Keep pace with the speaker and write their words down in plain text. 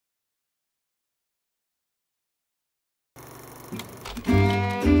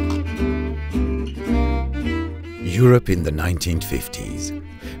Europe in the 1950s.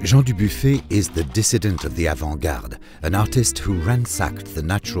 Jean Dubuffet is the dissident of the avant-garde, an artist who ransacked the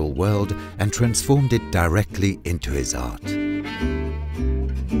natural world and transformed it directly into his art.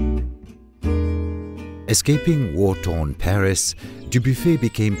 Escaping war-torn Paris, Dubuffet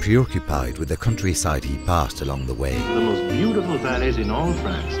became preoccupied with the countryside he passed along the way. The most beautiful valleys in all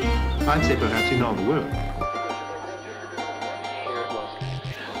France, I'd say perhaps in all the world.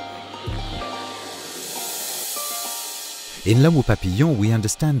 In L'Homme au Papillon, we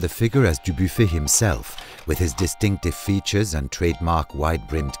understand the figure as Dubuffet himself, with his distinctive features and trademark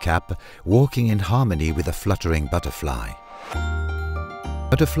wide-brimmed cap, walking in harmony with a fluttering butterfly.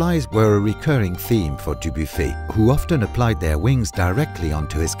 Butterflies were a recurring theme for Dubuffet, who often applied their wings directly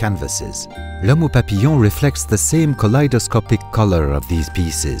onto his canvases. L'Homme au Papillon reflects the same kaleidoscopic color of these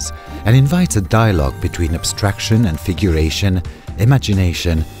pieces and invites a dialogue between abstraction and figuration,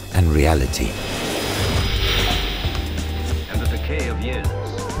 imagination and reality. Of years,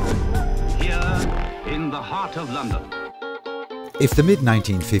 here in the heart of London. If the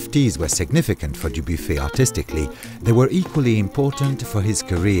mid-1950s were significant for Dubuffet artistically, they were equally important for his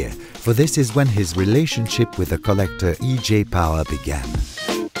career, for this is when his relationship with the collector E.J. Power began.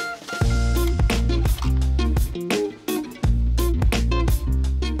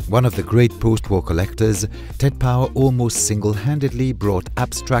 One of the great post-war collectors, Ted Power almost single-handedly brought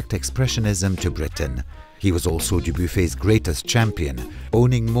abstract expressionism to Britain. He was also Dubuffet's greatest champion,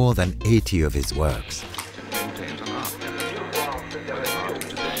 owning more than 80 of his works.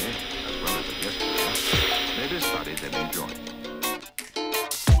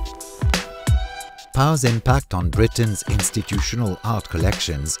 Power's impact on Britain's institutional art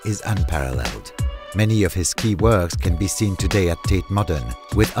collections is unparalleled. Many of his key works can be seen today at Tate Modern,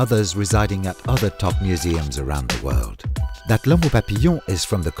 with others residing at other top museums around the world. That L'Homme au Papillon is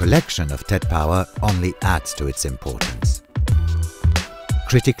from the collection of Ted Power only adds to its importance.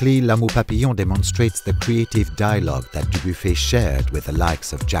 Critically, L'Homme au Papillon demonstrates the creative dialogue that Dubuffet shared with the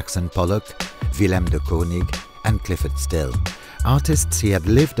likes of Jackson Pollock, Willem de Kooning and Clifford Still, artists he had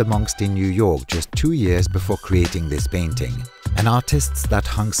lived amongst in New York just 2 years before creating this painting, and artists that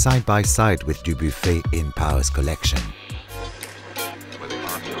hung side by side with Dubuffet in Power's collection.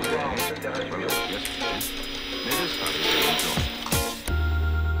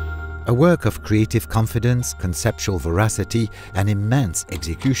 A work of creative confidence, conceptual veracity and immense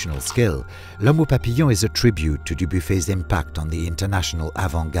executional skill, L'Homme au Papillon is a tribute to Dubuffet's impact on the international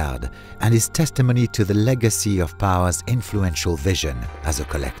avant-garde and is testimony to the legacy of Power's influential vision as a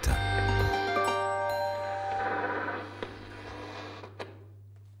collector.